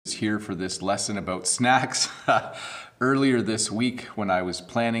here for this lesson about snacks. Earlier this week when I was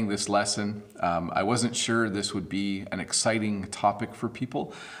planning this lesson, I wasn't sure this would be an exciting topic for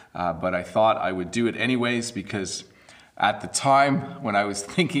people, but I thought I would do it anyways because at the time when I was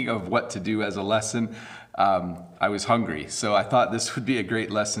thinking of what to do as a lesson, I was hungry. So I thought this would be a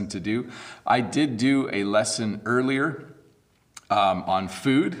great lesson to do. I did do a lesson earlier on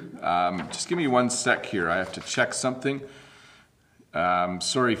food. Just give me one sec here. I have to check something.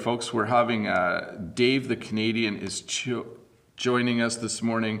 Sorry, folks. We're having Dave the Canadian is joining us this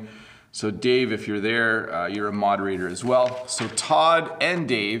morning. So Dave, if you're there, you're a moderator as well. So Todd and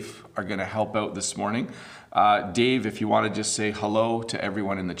Dave are going to help out this morning. Dave, if you want to just say hello to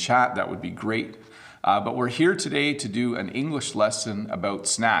everyone in the chat, that would be great. But we're here today to do an English lesson about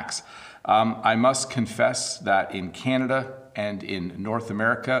snacks. I must confess that in Canada and in North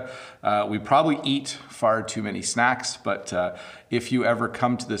America, we probably eat far too many snacks, but if you ever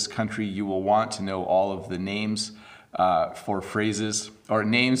come to this country, you will want to know all of the names for phrases, or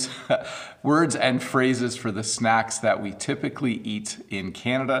names, words and phrases for the snacks that we typically eat in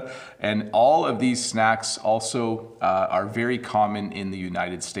Canada. And all of these snacks also are very common in the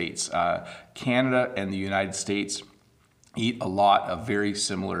United States. Canada and the United States eat a lot of very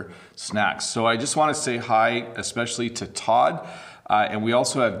similar snacks. So I just want to say hi, especially to Todd. And we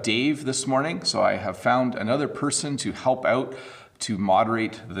also have Dave this morning. So I have found another person to help out to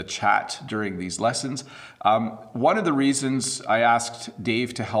moderate the chat during these lessons. One of the reasons I asked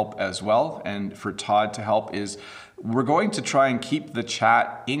Dave to help as well, and for Todd to help, is we're going to try and keep the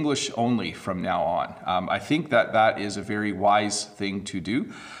chat English only from now on. I think that that is a very wise thing to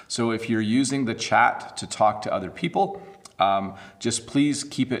do. So if you're using the chat to talk to other people, just please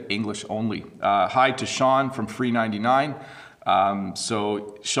keep it English only. Hi to Sean from Free99.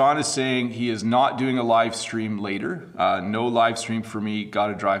 So Sean is saying he is not doing a live stream later. No live stream for me, got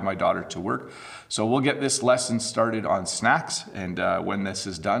to drive my daughter to work. So we'll get this lesson started on snacks, and when this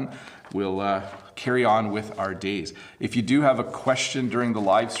is done, we'll carry on with our days. If you do have a question during the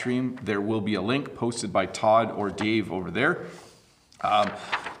live stream, there will be a link posted by Todd or Dave over there.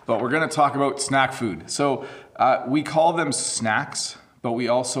 But we're going to talk about snack food. So we call them snacks, but we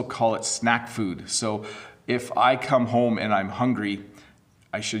also call it snack food. So if I come home and I'm hungry,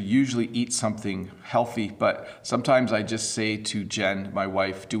 I should usually eat something healthy, but sometimes I just say to Jen, my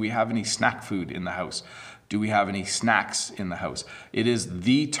wife, do we have any snack food in the house? Do we have any snacks in the house? It is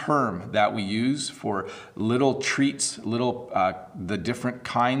the term that we use for little treats, the different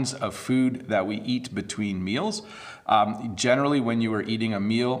kinds of food that we eat between meals. Generally, when you are eating a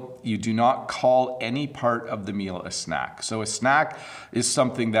meal, you do not call any part of the meal a snack. So a snack is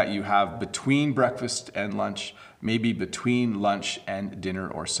something that you have between breakfast and lunch, maybe between lunch and dinner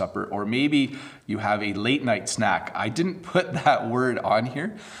or supper, or maybe you have a late night snack. I didn't put that word on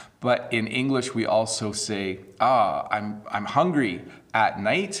here, but in English, we also say, I'm hungry at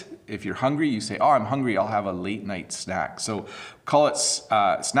night. If you're hungry, you say, I'm hungry, I'll have a late night snack. So call it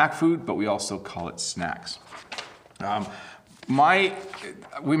snack food, but we also call it snacks.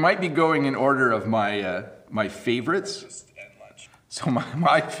 We might be going in order of my favorites. So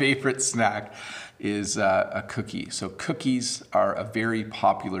my favorite snack is a cookie. So cookies are a very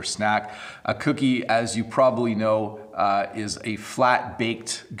popular snack. A cookie, as you probably know, is a flat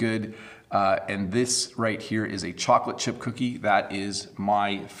baked good. And this right here is a chocolate chip cookie. That is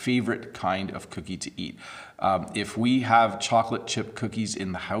my favorite kind of cookie to eat. If we have chocolate chip cookies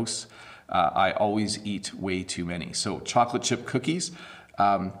in the house, I always eat way too many. So chocolate chip cookies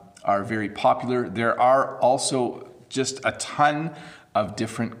are very popular. There are also just a ton of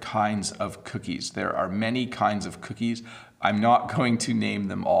different kinds of cookies. There are many kinds of cookies. I'm not going to name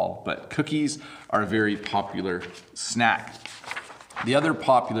them all, but cookies are a very popular snack. The other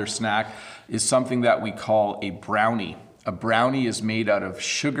popular snack is something that we call a brownie. A brownie is made out of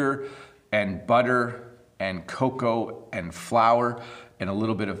sugar and butter and cocoa and flour and a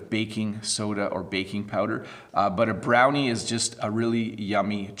little bit of baking soda or baking powder. But a brownie is just a really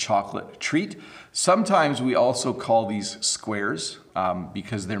yummy chocolate treat. Sometimes we also call these squares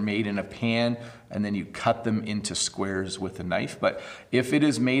because they're made in a pan and then you cut them into squares with a knife. But if it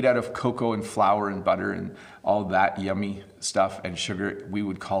is made out of cocoa and flour and butter and all that yummy stuff and sugar, we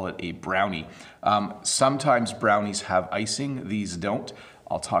would call it a brownie. Sometimes brownies have icing, these don't.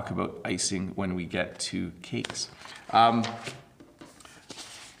 I'll talk about icing when we get to cakes.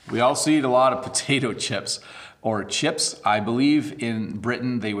 We also eat a lot of potato chips or chips. I believe in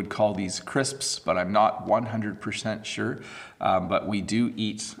Britain they would call these crisps, but I'm not 100% sure. But we do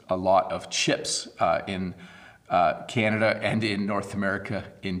eat a lot of chips in Canada and in North America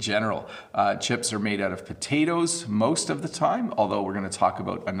in general. Chips are made out of potatoes most of the time, although we're going to talk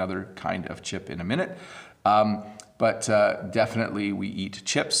about another kind of chip in a minute. But definitely we eat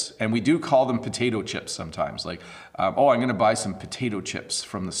chips, and we do call them potato chips sometimes. Like, oh, I'm going to buy some potato chips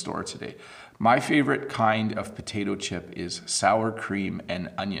from the store today. My favorite kind of potato chip is sour cream and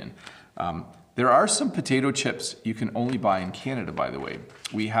onion. There are some potato chips you can only buy in Canada, by the way.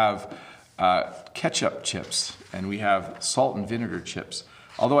 We have ketchup chips, and we have salt and vinegar chips.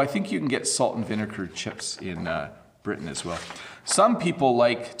 Although I think you can get salt and vinegar chips in Britain as well. Some people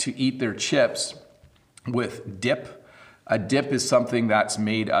like to eat their chips with dip. A dip is something that's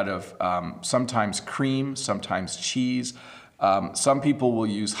made out of sometimes cream, sometimes cheese. Some people will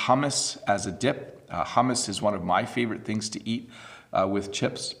use hummus as a dip. Hummus is one of my favorite things to eat with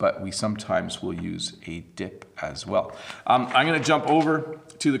chips, but we sometimes will use a dip as well. I'm going to jump over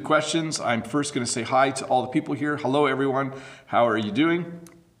to the questions. I'm first going to say hi to all the people here. Hello, everyone. How are you doing?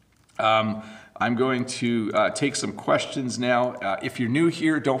 I'm going to take some questions now. If you're new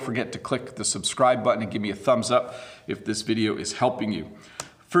here, don't forget to click the subscribe button and give me a thumbs up if this video is helping you.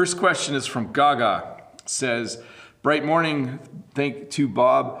 First question is from Gaga. Says, bright morning, thank to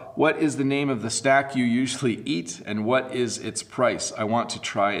Bob. What is the name of the snack you usually eat, and what is its price? I want to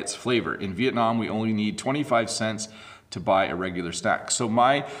try its flavor. In Vietnam, we only need 25 cents to buy a regular snack. So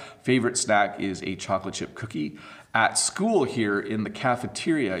my favorite snack is a chocolate chip cookie. At school here in the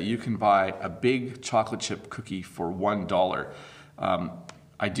cafeteria, you can buy a big chocolate chip cookie for $1.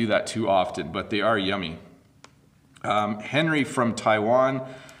 I do that too often, but they are yummy. Henry from Taiwan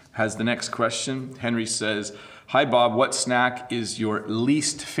has the next question. Henry says, hi Bob, what snack is your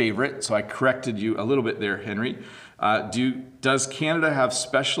least favorite? So I corrected you a little bit there, Henry. Does Canada have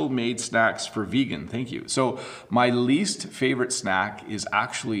special made snacks for vegan? Thank you. So my least favorite snack is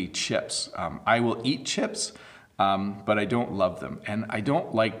actually chips. I will eat chips, but I don't love them. And I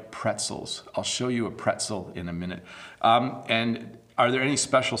don't like pretzels. I'll show you a pretzel in a minute. And are there any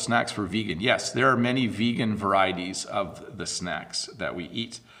special snacks for vegan? Yes, there are many vegan varieties of the snacks that we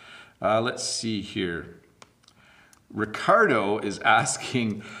eat. Let's see here. Ricardo is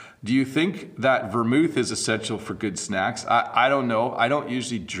asking, do you think that vermouth is essential for good snacks? I don't know. I don't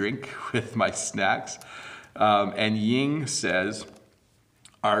usually drink with my snacks. And Ying says,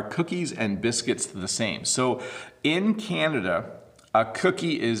 are cookies and biscuits the same? So in Canada, a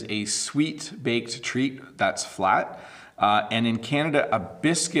cookie is a sweet baked treat that's flat. And in Canada, a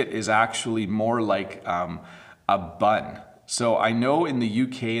biscuit is actually more like a bun. So I know in the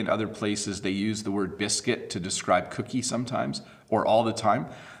UK and other places they use the word biscuit to describe cookie sometimes, or all the time.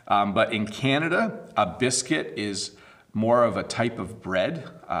 But in Canada, a biscuit is more of a type of bread,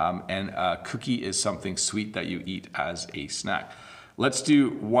 and a cookie is something sweet that you eat as a snack. Let's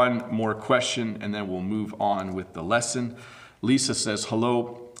do one more question and then we'll move on with the lesson. Lisa says,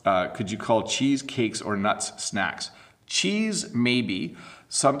 hello, could you call cheese, cakes, or nuts snacks? Cheese, maybe.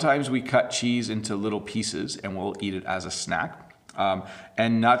 Sometimes we cut cheese into little pieces and we'll eat it as a snack.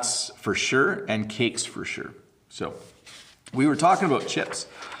 And nuts for sure, and cakes for sure. So we were talking about chips.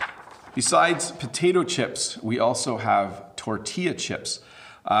 Besides potato chips, we also have tortilla chips.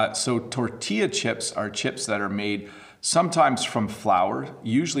 So tortilla chips are chips that are made sometimes from flour,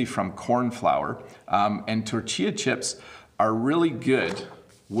 usually from corn flour. And tortilla chips are really good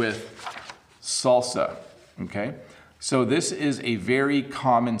with salsa, okay? So this is a very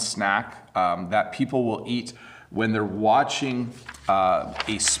common snack that people will eat when they're watching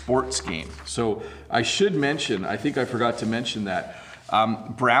a sports game. So I should mention, I think I forgot to mention that,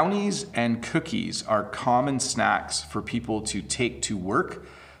 brownies and cookies are common snacks for people to take to work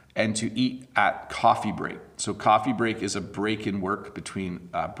and to eat at coffee break. So coffee break is a break in work between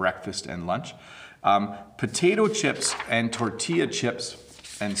breakfast and lunch. Potato chips and tortilla chips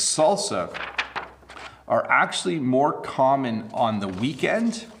and salsa are actually more common on the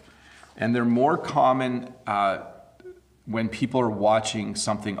weekend, and they're more common when people are watching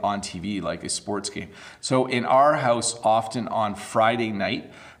something on TV, like a sports game. So in our house, often on Friday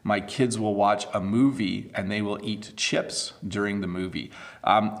night, my kids will watch a movie and they will eat chips during the movie.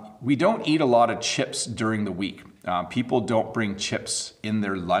 We don't eat a lot of chips during the week. People don't bring chips in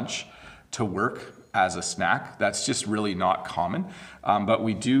their lunch to work as a snack. That's just really not common, but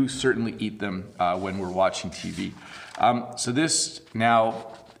we do certainly eat them when we're watching TV. So this now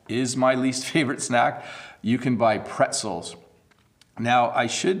is my least favorite snack. You can buy pretzels. Now I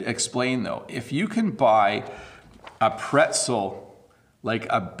should explain though, if you can buy a pretzel, like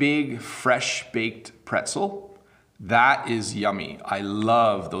a big fresh baked pretzel, that is yummy. I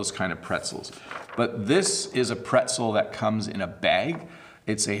love those kind of pretzels. But this is a pretzel that comes in a bag.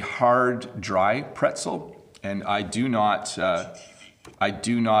 It's a hard, dry pretzel. and I do not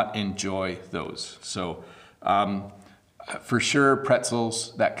enjoy those. So for sure,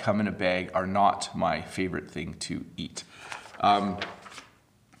 pretzels that come in a bag are not my favorite thing to eat.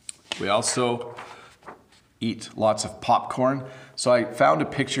 We also eat lots of popcorn. So I found a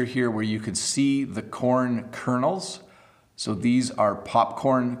picture here where you could see the corn kernels. So these are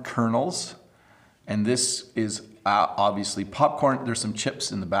popcorn kernels, and this is obviously popcorn. There's some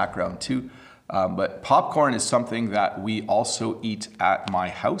chips in the background too, but popcorn is something that we also eat at my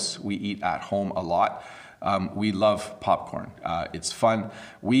house. We eat at home a lot. We love popcorn. It's fun.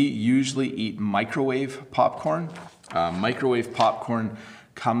 We usually eat microwave popcorn. Microwave popcorn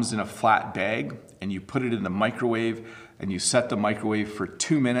comes in a flat bag, and you put it in the microwave, and you set the microwave for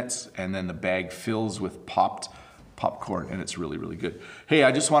 2 minutes, and then the bag fills with popcorn, and it's really, really good. Hey,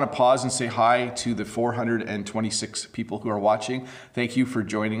 I just want to pause and say hi to the 426 people who are watching. Thank you for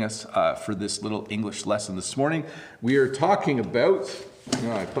joining us for this little English lesson this morning. We are talking about,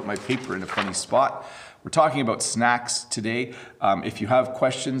 I put my paper in a funny spot. We're talking about snacks today. If you have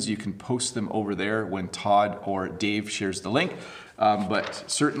questions, you can post them over there when Todd or Dave shares the link. But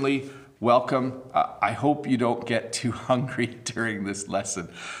certainly, welcome. I hope you don't get too hungry during this lesson.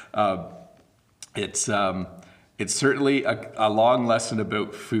 It's certainly a long lesson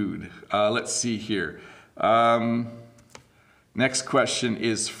about food. Let's see here. Next question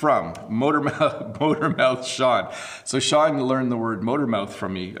is from Motormouth Sean. So Sean learned the word motormouth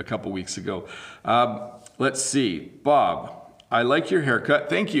from me a couple weeks ago. Let's see. Bob, I like your haircut.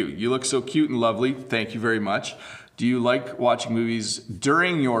 Thank you. You look so cute and lovely. Thank you very much. Do you like watching movies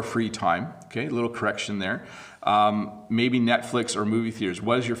during your free time? Okay, a little correction there. Maybe Netflix or movie theaters.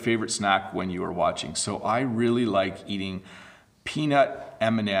 What is your favorite snack when you are watching? So I really like eating peanut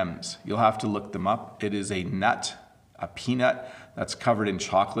M&Ms. You'll have to look them up. It is a nut, a peanut that's covered in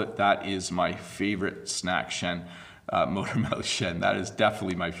chocolate. That is my favorite snack, Shen. Motormouth Shen. That is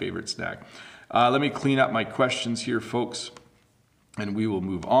definitely my favorite snack. Let me clean up my questions here, folks, and we will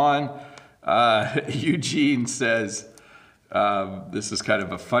move on. Eugene says, this is kind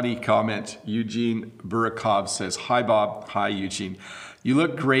of a funny comment. Eugene Burakov says, hi, Bob. Hi, Eugene. You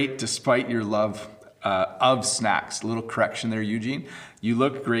look great despite your love of snacks. A little correction there, Eugene. You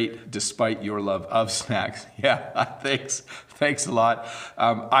look great despite your love of snacks. Yeah, thanks. Thanks a lot.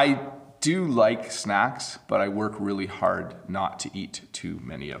 I do like snacks, but I work really hard not to eat too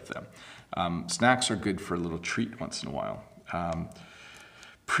many of them. Snacks are good for a little treat once in a while.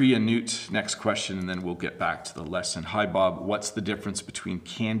 Priya Newt, next question, and then we'll get back to the lesson. Hi, Bob. What's the difference between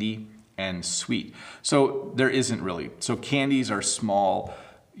candy and sweet? So there isn't really. So candies are small,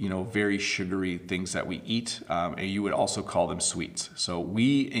 very sugary things that we eat, and you would also call them sweets. So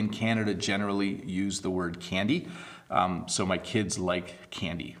we in Canada generally use the word candy. So my kids like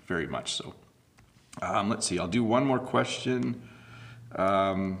candy very much so. Let's see. I'll do one more question.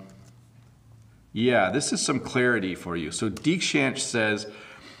 Yeah, this is some clarity for you. So Deekshanch says,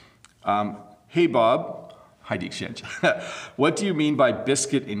 hey, Bob. Hi, Deekshanch. What do you mean by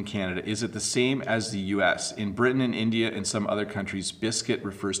biscuit in Canada? Is it the same as the US? In Britain and India and some other countries, biscuit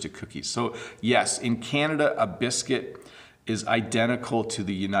refers to cookies. So yes, in Canada, a biscuit is identical to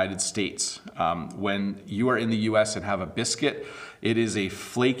the United States. When you are in the US and have a biscuit, it is a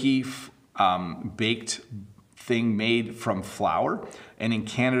flaky, baked thing made from flour. And in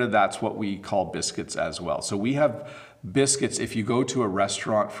Canada, that's what we call biscuits as well. So we have biscuits. If you go to a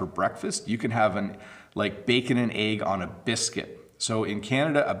restaurant for breakfast, you can have like bacon and egg on a biscuit. So in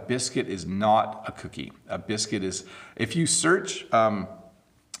Canada, a biscuit is not a cookie. A biscuit is, if you search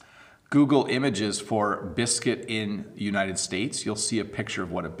Google images for biscuit in the United States, you'll see a picture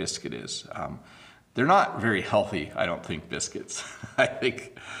of what a biscuit is. They're not very healthy, I don't think, biscuits. I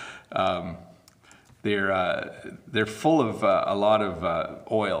think they're full of a lot of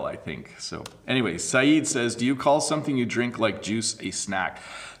oil, I think. So anyway, Saeed says, do you call something you drink like juice a snack?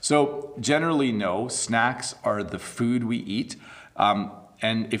 So generally, no. Snacks are the food we eat.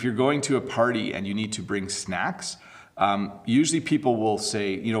 And if you're going to a party and you need to bring snacks, usually people will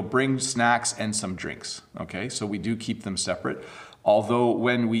say, bring snacks and some drinks. Okay, so we do keep them separate. Although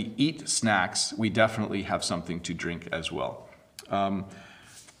when we eat snacks, we definitely have something to drink as well.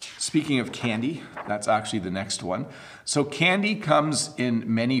 Speaking of candy, that's actually the next one. So candy comes in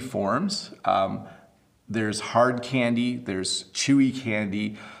many forms. There's hard candy, there's chewy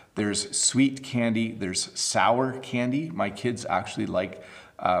candy, there's sweet candy, there's sour candy. My kids actually like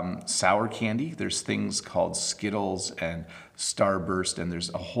sour candy. There's things called Skittles and Starburst, and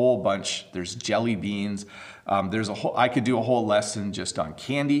there's a whole bunch. There's jelly beans. I could do a whole lesson just on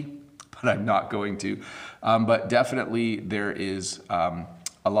candy, but I'm not going to. But definitely there is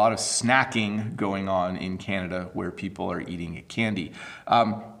a lot of snacking going on in Canada where people are eating candy.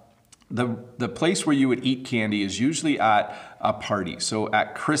 The place where you would eat candy is usually at a party. So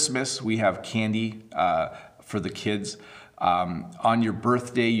at Christmas, we have candy for the kids. On your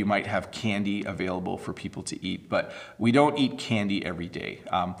birthday, you might have candy available for people to eat, but we don't eat candy every day.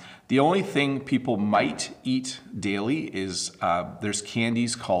 The only thing people might eat daily is there's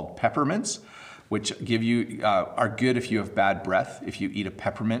candies called peppermints, which give you are good if you have bad breath. If you eat a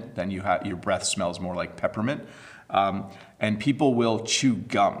peppermint, then your breath smells more like peppermint. And people will chew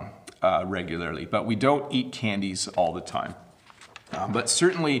gum regularly, but we don't eat candies all the time. But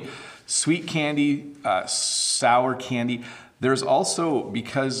certainly sweet candy, sour candy. There's also,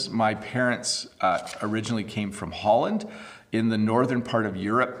 because my parents originally came from Holland, in the northern part of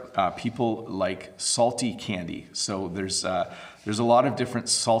Europe, people like salty candy. So there's a lot of different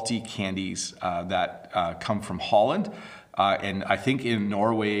salty candies that come from Holland. And I think in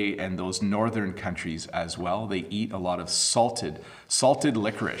Norway and those northern countries as well, they eat a lot of salted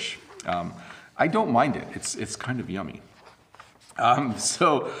licorice. I don't mind it. It's kind of yummy.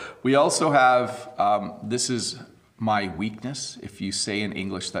 So we also have, this is my weakness. If you say in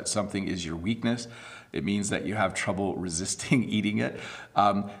English that something is your weakness, it means that you have trouble resisting eating it.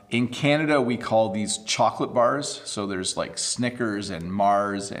 In Canada, we call these chocolate bars. So there's like Snickers and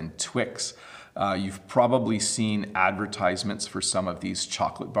Mars and Twix. You've probably seen advertisements for some of these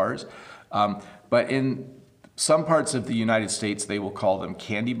chocolate bars. But in some parts of the United States, they will call them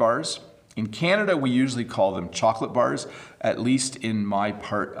candy bars. In Canada, we usually call them chocolate bars, at least in my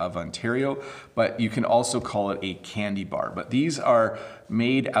part of Ontario, but you can also call it a candy bar. But these are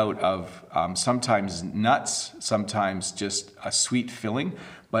made out of sometimes nuts, sometimes just a sweet filling,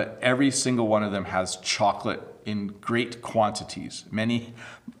 but every single one of them has chocolate in great quantities.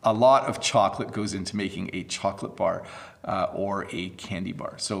 A lot of chocolate goes into making a chocolate bar or a candy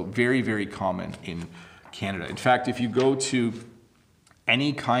bar. So very, very common in Canada. In fact, if you go to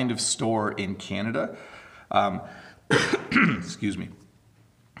any kind of store in Canada, excuse me,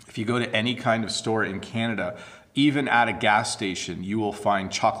 if you go to any kind of store in Canada, even at a gas station, you will find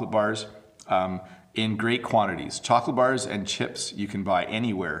chocolate bars in great quantities. Chocolate bars and chips you can buy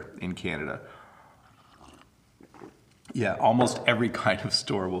anywhere in Canada. Yeah, almost every kind of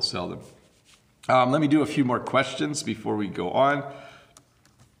store will sell them. Let me do a few more questions before we go on.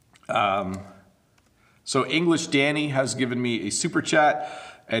 So English Danny has given me a super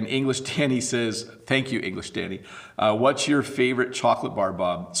chat, and English Danny says, thank you, English Danny. What's your favorite chocolate bar,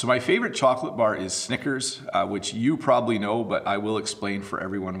 Bob? So my favorite chocolate bar is Snickers, which you probably know, but I will explain for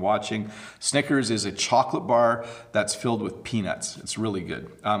everyone watching. Snickers is a chocolate bar that's filled with peanuts. It's really good.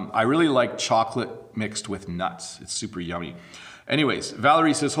 I really like chocolate mixed with nuts. It's super yummy. Anyways,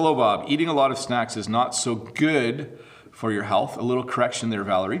 Valerie says, hello, Bob. Eating a lot of snacks is not so good for your health. A little correction there,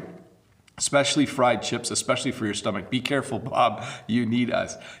 Valerie. Especially fried chips, especially for your stomach. Be careful, Bob, you need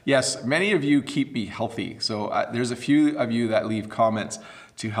us. Yes, many of you keep me healthy. So there's a few of you that leave comments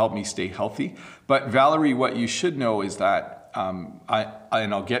to help me stay healthy. But Valerie, what you should know is that, and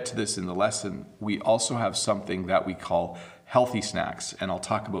I'll get to this in the lesson, we also have something that we call healthy snacks, and I'll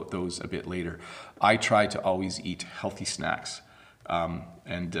talk about those a bit later. I try to always eat healthy snacks,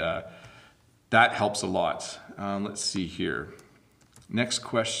 and that helps a lot. Let's see here. Next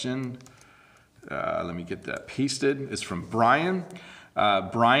question. Let me get that pasted. It's from Brian.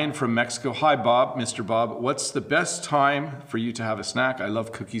 Brian from Mexico. Hi, Bob, Mr. Bob. What's the best time for you to have a snack? I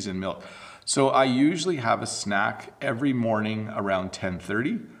love cookies and milk. So I usually have a snack every morning around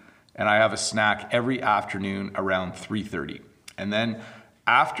 10:30, and I have a snack every afternoon around 3:30. And then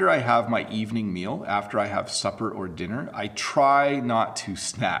after I have my evening meal, after I have supper or dinner, I try not to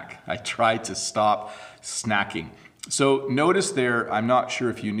snack. I try to stop snacking. So notice there, I'm not sure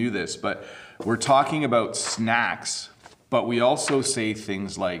if you knew this, but we're talking about snacks, but we also say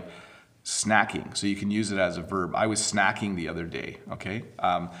things like snacking. So you can use it as a verb. I was snacking the other day, okay?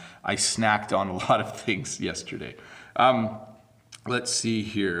 I snacked on a lot of things yesterday. Let's see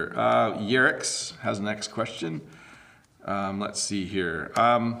here. Yerix has the next question. Let's see here.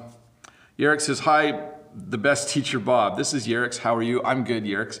 Yerix says, hi, the best teacher, Bob. This is Yerix. How are you? I'm good,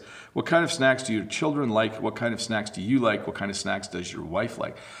 Yerix. What kind of snacks do your children like? What kind of snacks do you like? What kind of snacks does your wife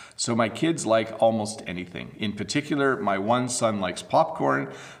like? So my kids like almost anything. In particular, my one son likes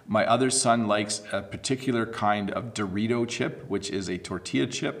popcorn. My other son likes a particular kind of Dorito chip, which is a tortilla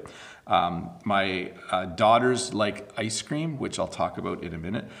chip. My daughters like ice cream, which I'll talk about in a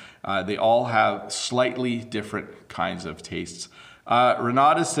minute. They all have slightly different kinds of tastes.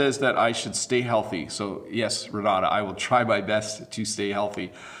 Renata says that I should stay healthy. So yes, Renata, I will try my best to stay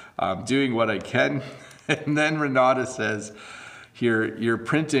healthy. Doing what I can. And then Renata says, your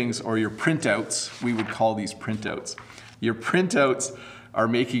printings or your printouts, we would call these printouts. Your printouts are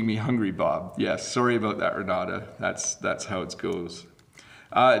making me hungry, Bob. Yes, sorry about that, Renata. That's how it goes.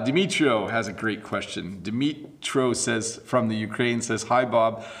 Dimitro has a great question. Dimitro says, from the Ukraine, says, hi,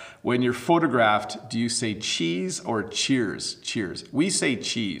 Bob. When you're photographed, do you say cheese or cheers? Cheers. We say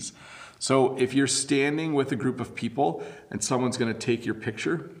cheese. So if you're standing with a group of people and someone's going to take your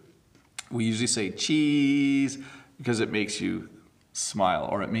picture, we usually say cheese because it makes you smile,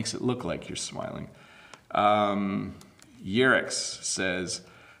 or it makes it look like you're smiling. Yerix says,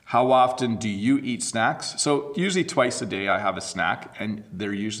 how often do you eat snacks? So usually twice a day I have a snack, and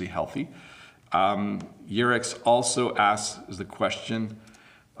they're usually healthy. Yerix also asks the question,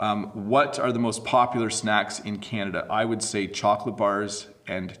 what are the most popular snacks in Canada? I would say chocolate bars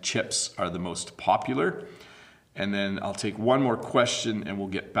and chips are the most popular. And then I'll take one more question and we'll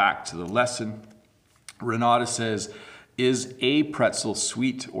get back to the lesson. Renata says, is a pretzel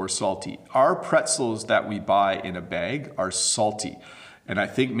sweet or salty? Our pretzels that we buy in a bag are salty. And I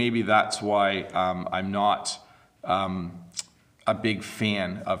think maybe that's why I'm not a big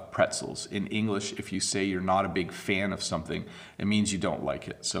fan of pretzels. In English, if you say you're not a big fan of something, it means you don't like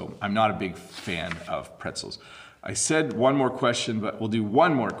it. So I'm not a big fan of pretzels. I said one more question, but we'll do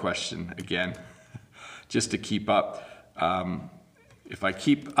one more question again, just to keep up. If I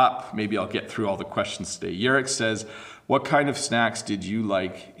keep up, maybe I'll get through all the questions today. Yerrick says, what kind of snacks did you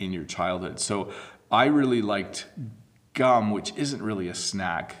like in your childhood? So I really liked gum, which isn't really a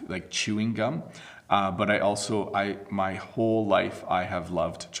snack, like chewing gum. But my whole life, I have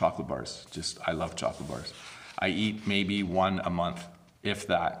loved chocolate bars. I love chocolate bars. I eat maybe one a month, if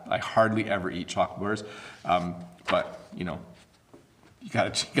that. I hardly ever eat chocolate bars. But you know, you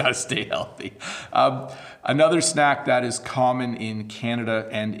gotta stay healthy. Another snack that is common in Canada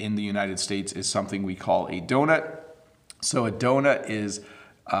and in the United States is something we call a donut. So a donut is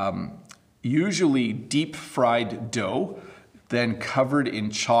usually deep fried dough, then covered in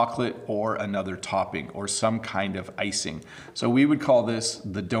chocolate or another topping or some kind of icing. So we would call this,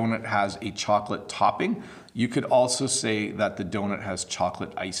 the donut has a chocolate topping. You could also say that the donut has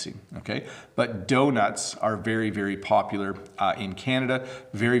chocolate icing, okay? But donuts are very, very popular in Canada,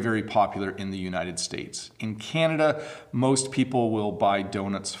 very, very popular in the United States. In Canada, most people will buy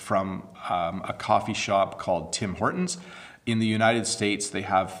donuts from a coffee shop called Tim Hortons. In the United States, they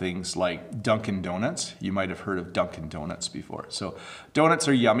have things like Dunkin' Donuts. You might have heard of Dunkin' Donuts before. So donuts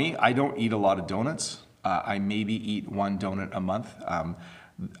are yummy. I don't eat a lot of donuts. I maybe eat one donut a month.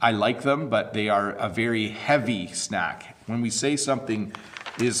 I like them, but they are a very heavy snack. When we say something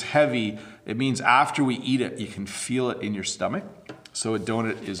is heavy, it means after we eat it, you can feel it in your stomach. So a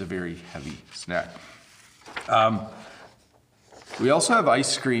donut is a very heavy snack. We also have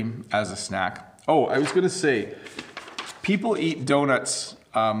ice cream as a snack. Oh, I was gonna say, people eat donuts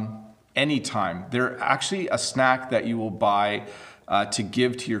anytime. They're actually a snack that you will buy to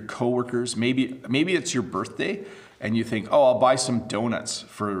give to your coworkers. Maybe it's your birthday and you think, oh, I'll buy some donuts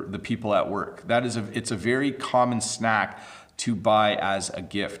for the people at work. It's a very common snack to buy as a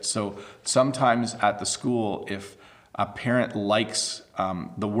gift. So sometimes at the school, if a parent likes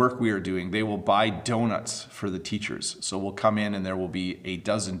the work we are doing, they will buy donuts for the teachers. So we'll come in and there will be a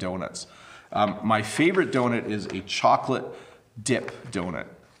dozen donuts. My favorite donut is a chocolate dip donut.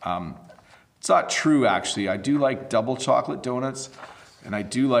 It's not true, actually. I do like double chocolate donuts, and I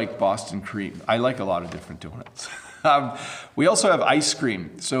do like Boston cream. I like a lot of different donuts. We also have ice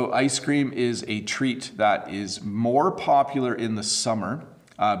cream. So ice cream is a treat that is more popular in the summer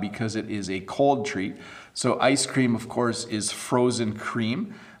because it is a cold treat. So ice cream, of course, is frozen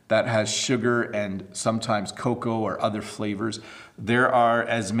cream that has sugar and sometimes cocoa or other flavors. There are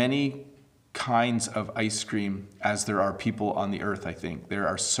as many kinds of ice cream as there are people on the earth, I think. There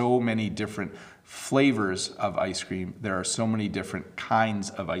are so many different flavors of ice cream. There are so many different kinds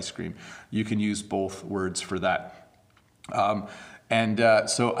of ice cream. You can use both words for that.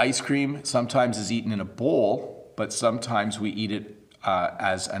 So ice cream sometimes is eaten in a bowl, but sometimes we eat it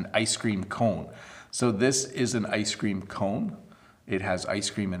as an ice cream cone. So this is an ice cream cone. It has ice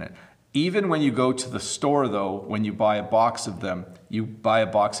cream in it. Even when you go to the store, though, when you buy a box of them, you buy a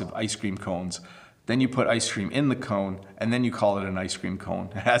box of ice cream cones, then you put ice cream in the cone, and then you call it an ice cream cone.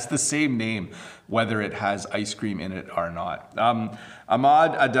 It has the same name, whether it has ice cream in it or not.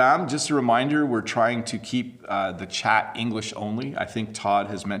 Ahmad Adam, just a reminder, we're trying to keep the chat English only. I think Todd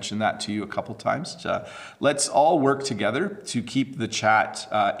has mentioned that to you a couple times. Let's all work together to keep the chat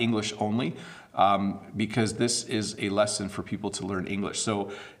English only. Because this is a lesson for people to learn English.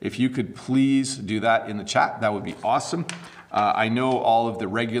 So if you could please do that in the chat, that would be awesome. I know all of the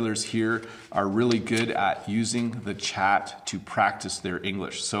regulars here are really good at using the chat to practice their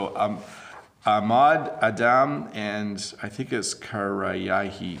English. So Ahmad, Adam, and I think it's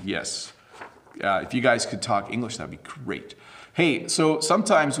Karayahi, yes. If you guys could talk English, that'd be great. Hey, so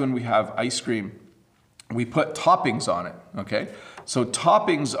sometimes when we have ice cream, we put toppings on it, okay? So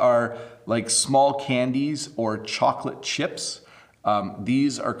toppings are like small candies or chocolate chips.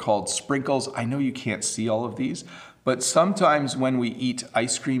 These are called sprinkles. I know you can't see all of these, but sometimes when we eat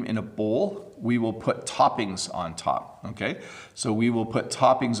ice cream in a bowl, we will put toppings on top, okay? So we will put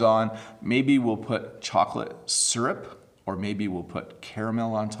toppings on, maybe we'll put chocolate syrup, or maybe we'll put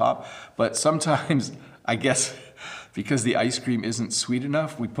caramel on top. But sometimes, I guess, because the ice cream isn't sweet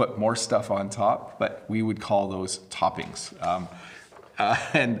enough, we put more stuff on top, but we would call those toppings.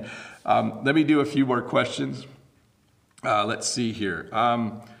 Let me do a few more questions. Let's see here.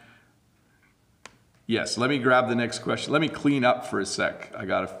 Yes, let me grab the next question. Let me clean up for a sec. I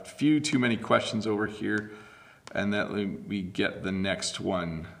got a few too many questions over here, and then we get the next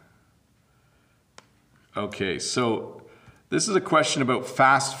one. Okay, so this is a question about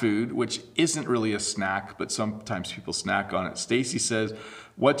fast food, which isn't really a snack, but sometimes people snack on it. Stacy says,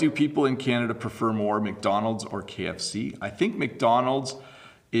 what do people in Canada prefer more, McDonald's or KFC? I think McDonald's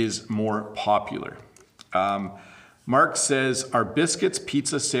is more popular. Mark says, are biscuits,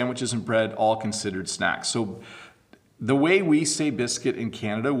 pizza, sandwiches, and bread all considered snacks? So the way we say biscuit in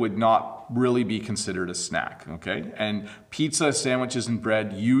Canada would not really be considered a snack, okay? And pizza, sandwiches, and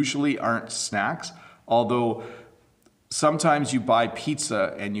bread usually aren't snacks, although sometimes you buy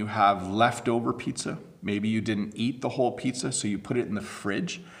pizza and you have leftover pizza. Maybe you didn't eat the whole pizza, so you put it in the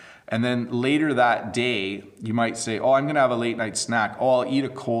fridge. And then later that day, you might say, oh, I'm gonna have a late night snack. Oh, I'll eat a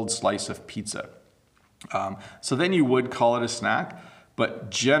cold slice of pizza. So then you would call it a snack, but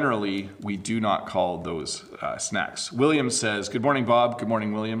generally we do not call those snacks. William says, good morning, Bob. Good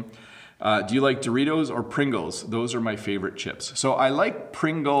morning, William. Do you like Doritos or Pringles? Those are my favorite chips. So I like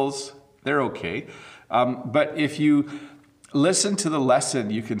Pringles. They're okay. But if you listen to the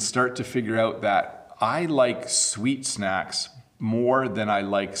lesson, you can start to figure out that I like sweet snacks more than I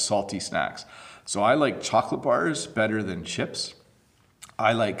like salty snacks. So I like chocolate bars better than chips.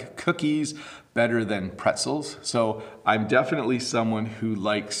 I like cookies better than pretzels. So I'm definitely someone who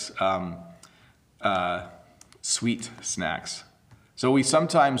likes sweet snacks. So we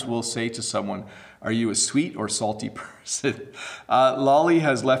sometimes will say to someone, are you a sweet or salty person? Lolly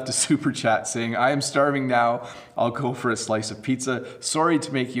has left a super chat saying, I am starving now. I'll go for a slice of pizza. Sorry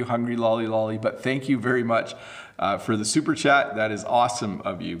to make you hungry, Lolly, but thank you very much for the super chat. That is awesome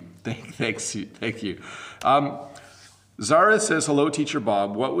of you. Thank you. Zara says, hello, Teacher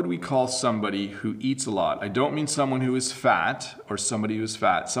Bob. What would we call somebody who eats a lot? I don't mean someone who is fat or somebody who is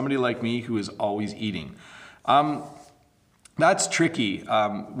fat. Somebody like me who is always eating. That's tricky.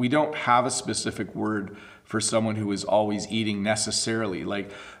 We don't have a specific word for someone who is always eating necessarily.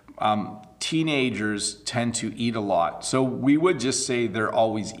 Like teenagers tend to eat a lot. So we would just say they're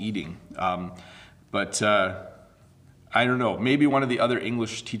always eating. But I don't know. Maybe one of the other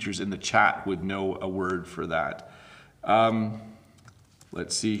English teachers in the chat would know a word for that.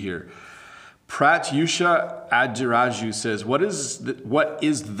 Let's see here. Pratyusha Adiraju says, what is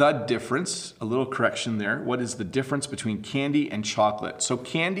the difference? A little correction there. What is the difference between candy and chocolate? So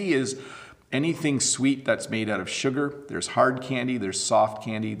candy is anything sweet that's made out of sugar. There's hard candy, there's soft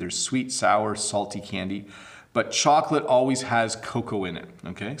candy, there's sweet, sour, salty candy. But chocolate always has cocoa in it,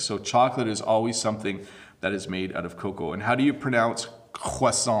 okay? So chocolate is always something that is made out of cocoa. And how do you pronounce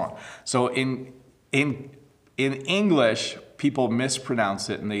croissant? So in English, people mispronounce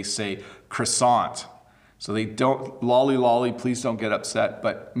it and they say croissant. So they don't, lolly, please don't get upset,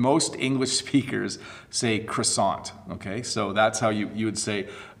 but most English speakers say croissant, okay? So that's how you would say,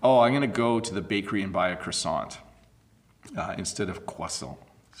 oh, I'm gonna go to the bakery and buy a croissant instead of croissant.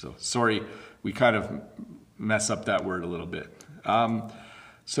 So sorry, we kind of mess up that word a little bit.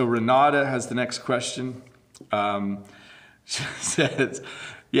 So Renata has the next question. She says,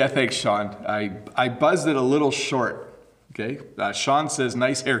 yeah, thanks, Sean. I buzzed it a little short. Okay, Sean says,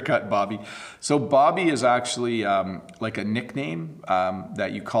 nice haircut, Bobby. So Bobby is actually like a nickname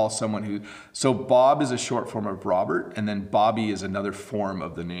that you call someone who, so Bob is a short form of Robert, and then Bobby is another form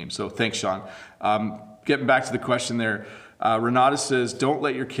of the name. So thanks, Sean. Getting back to the question there, Renata says, don't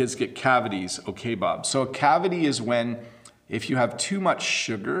let your kids get cavities. Okay, Bob. So a cavity is when, if you have too much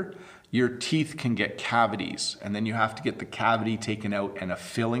sugar, your teeth can get cavities, and then you have to get the cavity taken out and a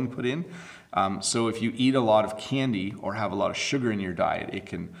filling put in. So if you eat a lot of candy or have a lot of sugar in your diet, it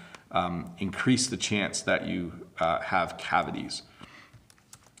can increase the chance that you have cavities.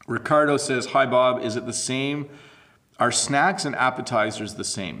 Ricardo says, hi Bob, is it the same? Are snacks and appetizers the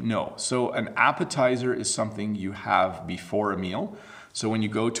same? No. So an appetizer is something you have before a meal. So when you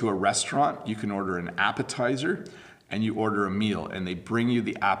go to a restaurant, you can order an appetizer and you order a meal, and they bring you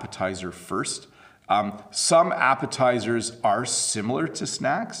the appetizer first. Some appetizers are similar to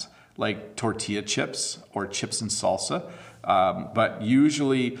snacks, like tortilla chips or chips and salsa, but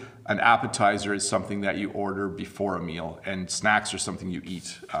usually an appetizer is something that you order before a meal, and snacks are something you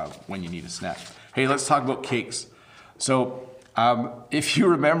eat when you need a snack. Hey, let's talk about cakes. So if you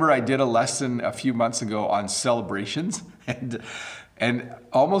remember, I did a lesson a few months ago on celebrations, and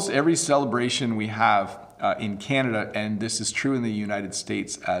almost every celebration we have in Canada, and this is true in the United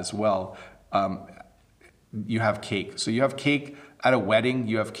States as well, you have cake. So you have cake at a wedding,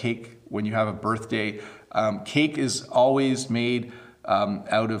 you have cake when you have a birthday. Cake is always made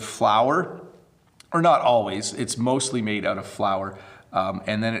out of flour, or not always, it's mostly made out of flour.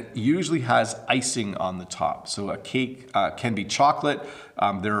 And then it usually has icing on the top. So a cake can be chocolate.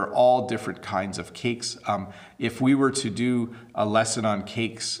 There are all different kinds of cakes. If we were to do a lesson on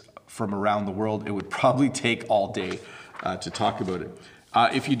cakes from around the world, it would probably take all day to talk about it.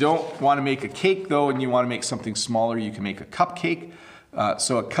 If you don't want to make a cake though, and you want to make something smaller, you can make a cupcake.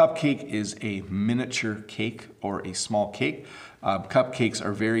 So a cupcake is a miniature cake or a small cake. Cupcakes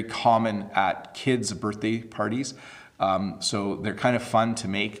are very common at kids' birthday parties. So they're kind of fun to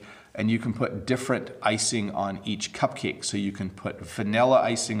make, and you can put different icing on each cupcake. So you can put vanilla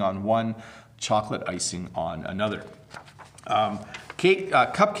icing on one, chocolate icing on another.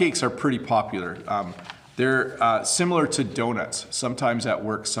 Cupcakes are pretty popular. They're similar to donuts. Sometimes at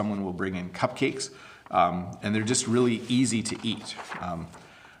work, someone will bring in cupcakes, and they're just really easy to eat.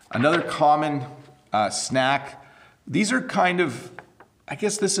 Another common snack, these are kind of, I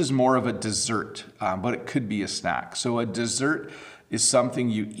guess this is more of a dessert, but it could be a snack. So a dessert is something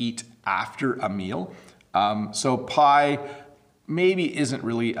you eat after a meal. So pie maybe isn't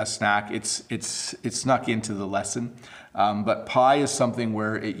really a snack. It's snuck into the lesson. But pie is something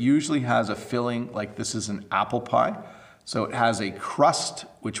where it usually has a filling, like this is an apple pie. So it has a crust,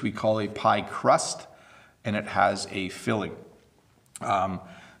 which we call a pie crust, and it has a filling.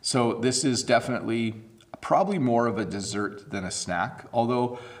 So this is definitely probably more of a dessert than a snack.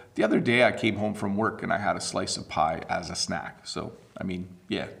 Although the other day I came home from work and I had a slice of pie as a snack. So, I mean,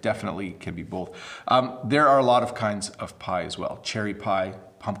 yeah, definitely can be both. There are a lot of kinds of pie as well. Cherry pie,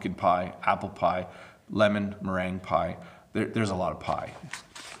 pumpkin pie, apple pie, lemon meringue pie. There's a lot of pie.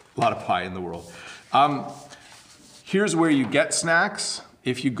 A lot of pie in the world. Here's where you get snacks.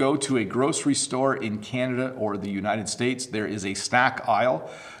 If you go to a grocery store in Canada or the United States, there is a snack aisle.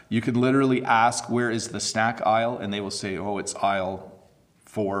 You can literally ask, where is the snack aisle? And they will say, oh, it's aisle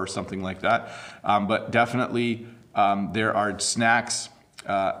 4 or something like that. But definitely there are snacks,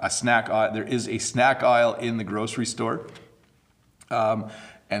 there is a snack aisle in the grocery store.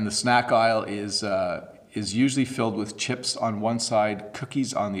 And the snack aisle is usually filled with chips on one side,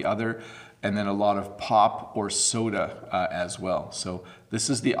 cookies on the other, and then a lot of pop or soda as well. So this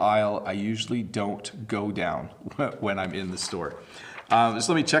is the aisle I usually don't go down when I'm in the store. Just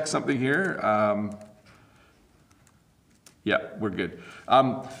let me check something here. Yeah, we're good.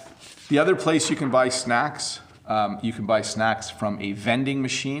 The other place you can buy snacks, from a vending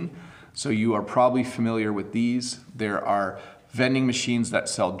machine. So you are probably familiar with these. There are vending machines that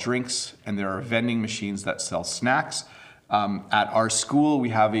sell drinks, and there are vending machines that sell snacks. At our school, we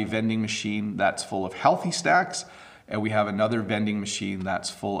have a vending machine that's full of healthy snacks, and we have another vending machine that's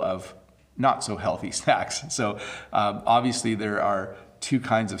full of not so healthy snacks. So obviously there are 2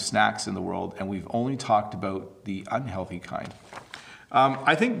 kinds of snacks in the world, and we've only talked about the unhealthy kind.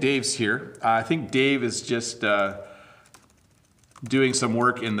 I think Dave's here. I think Dave is just doing some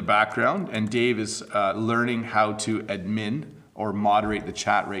work in the background, and Dave is learning how to admin or moderate the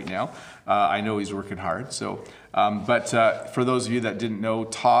chat right now. I know he's working hard. So, but for those of you that didn't know,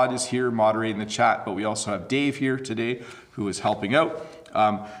 Todd is here moderating the chat, but we also have Dave here today who is helping out.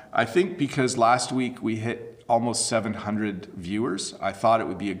 I think because last week we hit almost 700 viewers, I thought it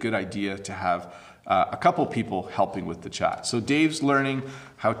would be a good idea to have a couple people helping with the chat. So Dave's learning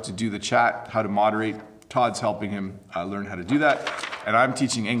how to do the chat, how to moderate. Todd's helping him learn how to do that, and I'm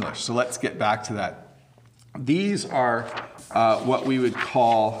teaching English. So let's get back to that. These are what we would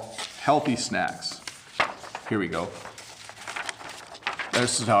call healthy snacks. Here we go.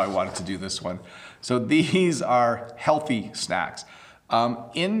 This is how I wanted to do this one. So these are healthy snacks.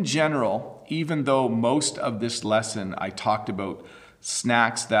 In general, even though most of this lesson I talked about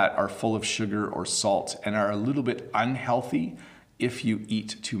snacks that are full of sugar or salt and are a little bit unhealthy if you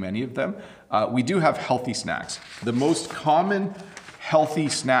eat too many of them, we do have healthy snacks. The most common healthy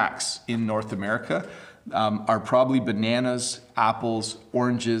snacks in North America, are probably bananas, apples,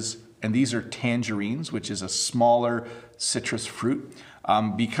 oranges, and these are tangerines, which is a smaller citrus fruit.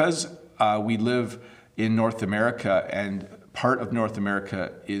 Because we live in North America and part of North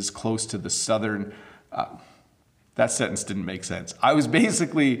America is close to the southern, that sentence didn't make sense. I was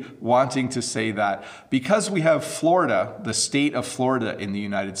basically wanting to say that because we have Florida, the state of Florida in the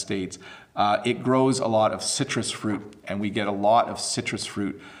United States, it grows a lot of citrus fruit, and we get a lot of citrus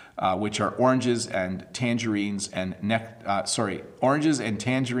fruit, which are oranges and tangerines and oranges and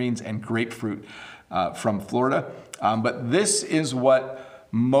tangerines and grapefruit from Florida. But this is what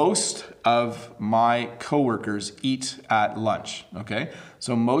most of my coworkers eat at lunch, okay?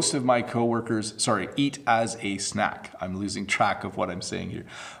 So most of my coworkers, eat as a snack. I'm losing track of what I'm saying here.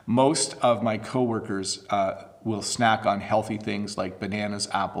 Most of my coworkers will snack on healthy things like bananas,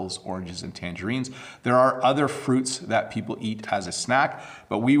 apples, oranges, and tangerines. There are other fruits that people eat as a snack,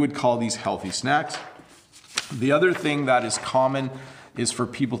 but we would call these healthy snacks. The other thing that is common is for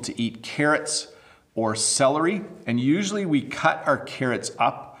people to eat carrots or celery, and usually we cut our carrots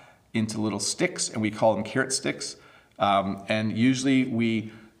up into little sticks and we call them carrot sticks, and usually we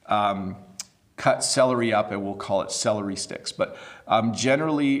cut celery up and we'll call it celery sticks. But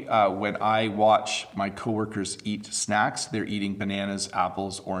generally when I watch my coworkers eat snacks, they're eating bananas,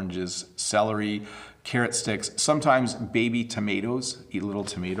 apples, oranges, celery, carrot sticks, sometimes baby tomatoes, eat little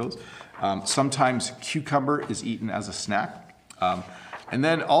tomatoes, sometimes cucumber is eaten as a snack. And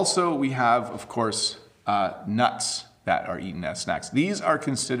then also we have, of course, nuts that are eaten as snacks. These are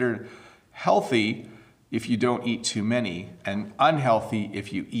considered healthy if you don't eat too many, and unhealthy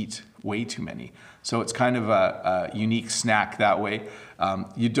if you eat way too many. So it's kind of a unique snack that way.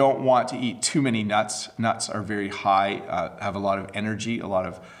 You don't want to eat too many nuts. Nuts are very high, have a lot of energy, a lot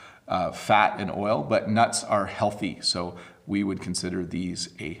of fat and oil, but nuts are healthy. So we would consider these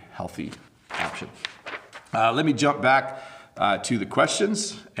a healthy option. Let me jump back to the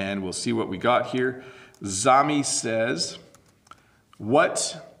questions and we'll see what we got here. Zami says,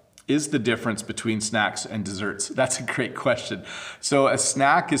 what is the difference between snacks and desserts? That's a great question. So a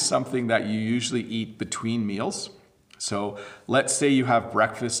snack is something that you usually eat between meals. So let's say you have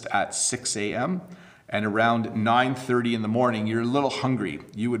breakfast at 6 a.m. and around 9:30 in the morning, you're a little hungry.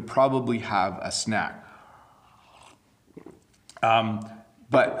 You would probably have a snack.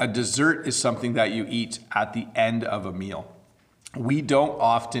 But a dessert is something that you eat at the end of a meal. We don't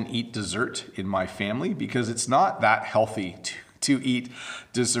often eat dessert in my family because it's not that healthy to eat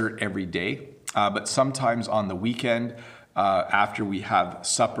dessert every day. But sometimes on the weekend, after we have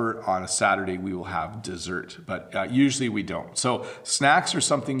supper on a Saturday, we will have dessert, but usually we don't. So snacks are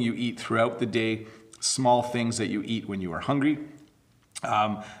something you eat throughout the day, small things that you eat when you are hungry.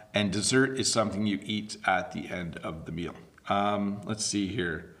 And dessert is something you eat at the end of the meal. Let's see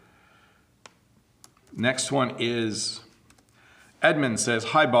here. Next one is Edmund says,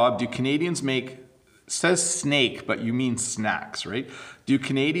 hi Bob, do Canadians make, says snake, but you mean snacks, right? Do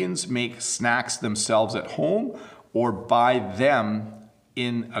Canadians make snacks themselves at home or buy them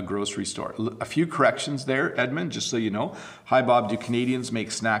in a grocery store? A few corrections there, Edmund, just so you know. Hi Bob, do Canadians make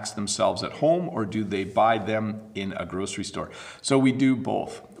snacks themselves at home or do they buy them in a grocery store? So we do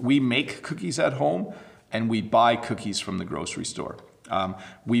both. We make cookies at home and we buy cookies from the grocery store.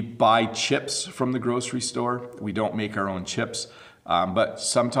 We buy chips from the grocery store. We don't make our own chips. But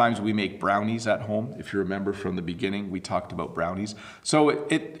sometimes we make brownies at home. If you remember from the beginning, we talked about brownies. So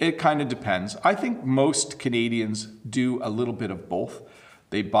it kind of depends. I think most Canadians do a little bit of both.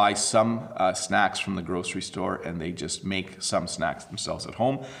 They buy some snacks from the grocery store and they just make some snacks themselves at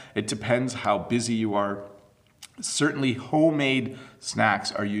home. It depends how busy you are. Certainly homemade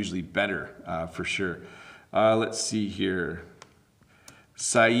snacks are usually better for sure. Let's see here.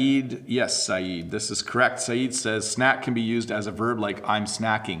 Saeed, yes, Saeed, this is correct. Saeed says snack can be used as a verb like I'm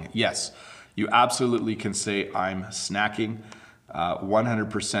snacking. Yes, you absolutely can say I'm snacking.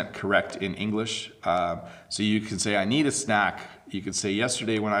 100% correct in English. So you can say I need a snack. You could say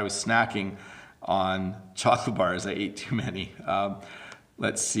yesterday when I was snacking on chocolate bars, I ate too many.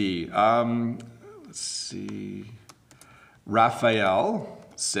 Let's see. Raphael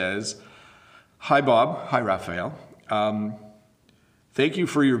says, hi Bob. Hi Raphael. Thank you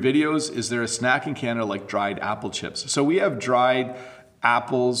for your videos. Is there a snack in Canada like dried apple chips? So we have dried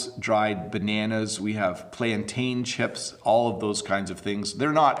apples, dried bananas, we have plantain chips, all of those kinds of things.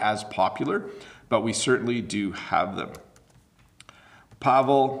 They're not as popular, but we certainly do have them.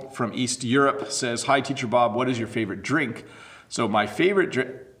 Pavel from East Europe says, hi Teacher Bob, what is your favorite drink? So my favorite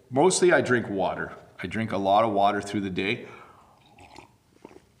drink, mostly I drink water. I drink a lot of water through the day.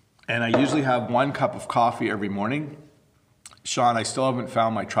 And I usually have 1 cup of coffee every morning. Sean, I still haven't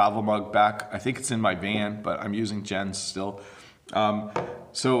found my travel mug back. I think it's in my van, but I'm using Jen's still.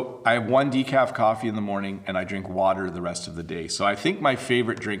 So I have 1 decaf coffee in the morning and I drink water the rest of the day. So I think my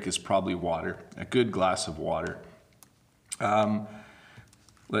favorite drink is probably water, a good glass of water.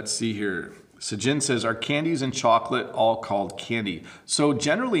 Let's see here. Sajin says, are candies and chocolate all called candy? So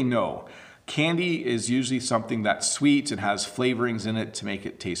generally, no. Candy is usually something that's sweet and has flavorings in it to make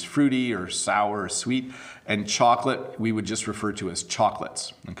it taste fruity or sour or sweet. And chocolate, we would just refer to as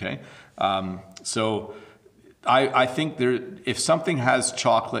chocolates, okay? So I think if something has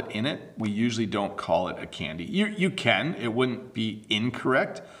chocolate in it, we usually don't call it a candy. You can, it wouldn't be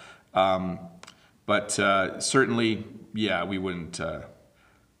incorrect. But certainly, yeah, we wouldn't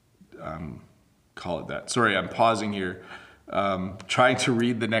call it that. Sorry, I'm pausing here, trying to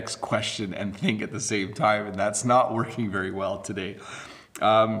read the next question and think at the same time, and that's not working very well today.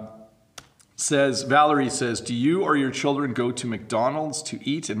 Valerie says, do you or your children go to McDonald's to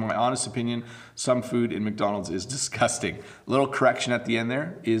eat? In my honest opinion, some food in McDonald's is disgusting. Little correction at the end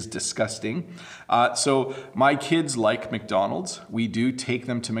there, is disgusting. So my kids like McDonald's. We do take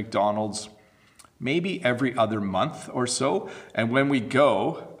them to McDonald's maybe every other month or so. And when we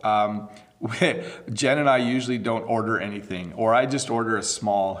go, Jen and I usually don't order anything, or I just order a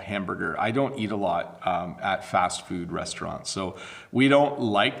small hamburger. I don't eat a lot at fast food restaurants. So we don't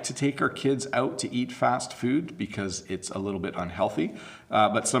like to take our kids out to eat fast food because it's a little bit unhealthy,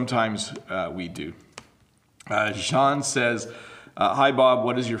 but sometimes we do. Jean says, hi Bob,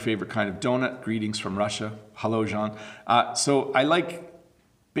 what is your favorite kind of donut? Greetings from Russia. Hello, Jean. So I like,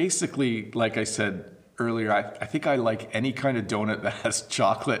 basically, like I said earlier, I think I like any kind of donut that has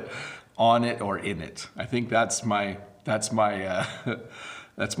chocolate on it or in it. I think that's my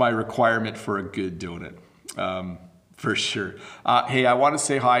requirement for a good donut, for sure. Hey, I want to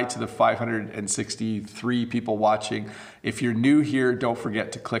say hi to the 563 people watching. If you're new here, don't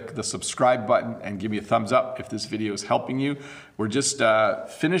forget to click the subscribe button and give me a thumbs up if this video is helping you. We're just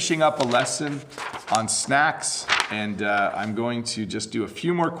finishing up a lesson on snacks, and I'm going to just do a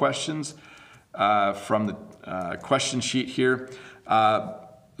few more questions from the question sheet here.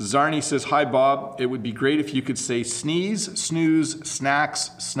 Zarni says, hi Bob, it would be great if you could say sneeze, snooze,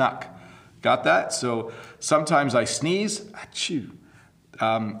 snacks, snuck. Got that? So sometimes I sneeze, achoo.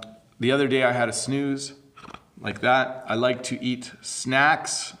 The other day I had a snooze, like that. I like to eat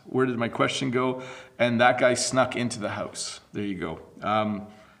snacks. Where did my question go? And that guy snuck into the house. There you go.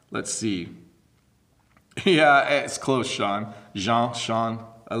 Let's see. Yeah, it's close, Sean. Sean,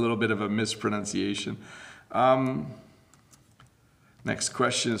 a little bit of a mispronunciation. Next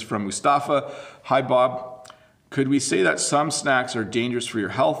question is from Mustafa. Hi, Bob. Could we say that some snacks are dangerous for your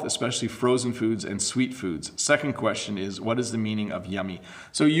health, especially frozen foods and sweet foods? Second question is, what is the meaning of yummy?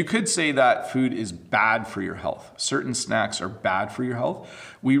 So you could say that food is bad for your health. Certain snacks are bad for your health.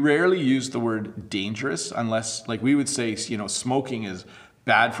 We rarely use the word dangerous unless, like we would say, you know, smoking is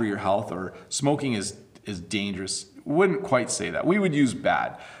bad for your health or smoking is dangerous. Wouldn't quite say that. We would use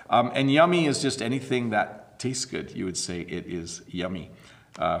bad. And yummy is just anything that tastes good. You would say it is yummy,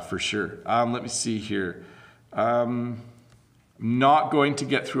 for sure. Let me see here. Not going to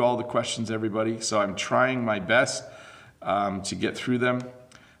get through all the questions, everybody, so I'm trying my best to get through them.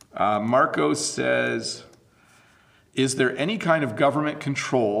 Marco says, is there any kind of government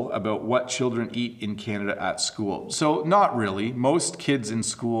control about what children eat in Canada at school? So not really. Most kids in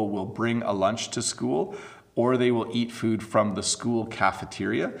school will bring a lunch to school, or they will eat food from the school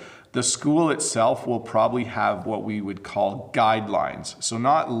cafeteria. The school itself will probably have what we would call guidelines. So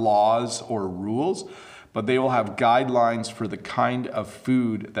not laws or rules, but they will have guidelines for the kind of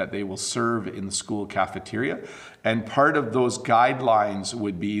food that they will serve in the school cafeteria. And part of those guidelines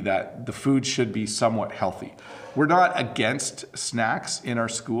would be that the food should be somewhat healthy. We're not against snacks in our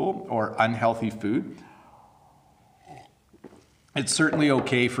school or unhealthy food. It's certainly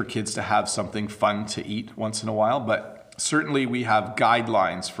okay for kids to have something fun to eat once in a while, but certainly we have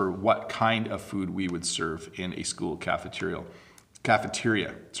guidelines for what kind of food we would serve in a school cafeteria.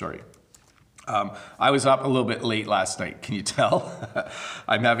 I was up a little bit late last night. Can you tell?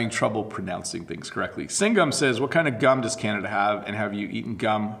 I'm having trouble pronouncing things correctly. Singham says, what kind of gum does Canada have, and have you eaten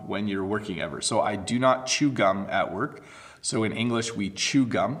gum when you're working ever? So I do not chew gum at work. So in English, we chew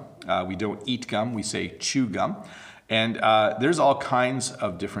gum. We don't eat gum. We say chew gum. And there's all kinds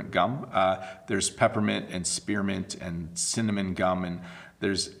of different gum. There's peppermint and spearmint and cinnamon gum. And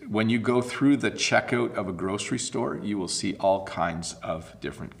when you go through the checkout of a grocery store, you will see all kinds of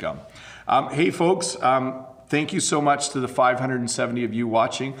different gum. Hey folks, thank you so much to the 570 of you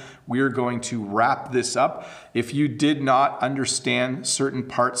watching. We are going to wrap this up. If you did not understand certain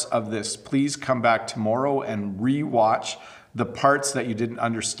parts of this, please come back tomorrow and re-watch the parts that you didn't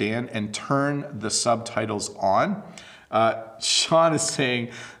understand and turn the subtitles on. Sean is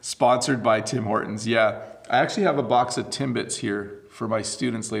saying, sponsored by Tim Hortons. Yeah, I actually have a box of Timbits here for my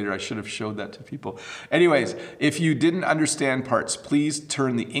students later. I should have showed that to people. Anyways, if you didn't understand parts, please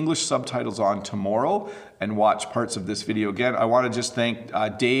turn the English subtitles on tomorrow and watch parts of this video again. I want to just thank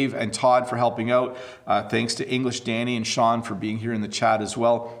Dave and Todd for helping out. Thanks to English Danny and Sean for being here in the chat as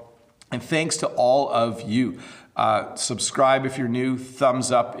well. And thanks to all of you. Subscribe if you're new,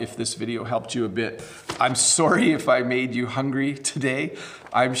 thumbs up if this video helped you a bit. I'm sorry if I made you hungry today.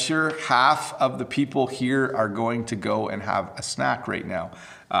 I'm sure half of the people here are going to go and have a snack right now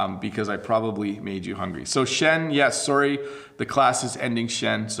because I probably made you hungry. So Shen, yes, sorry, the class is ending,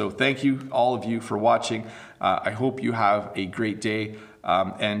 Shen. So thank you, all of you, for watching. I hope you have a great day.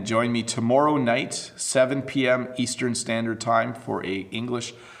 And join me tomorrow night, 7 p.m. Eastern Standard Time for a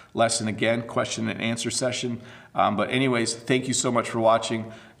English lesson again, question and answer session. But anyways, thank you so much for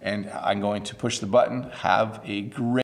watching, and I'm going to push the button. Have a great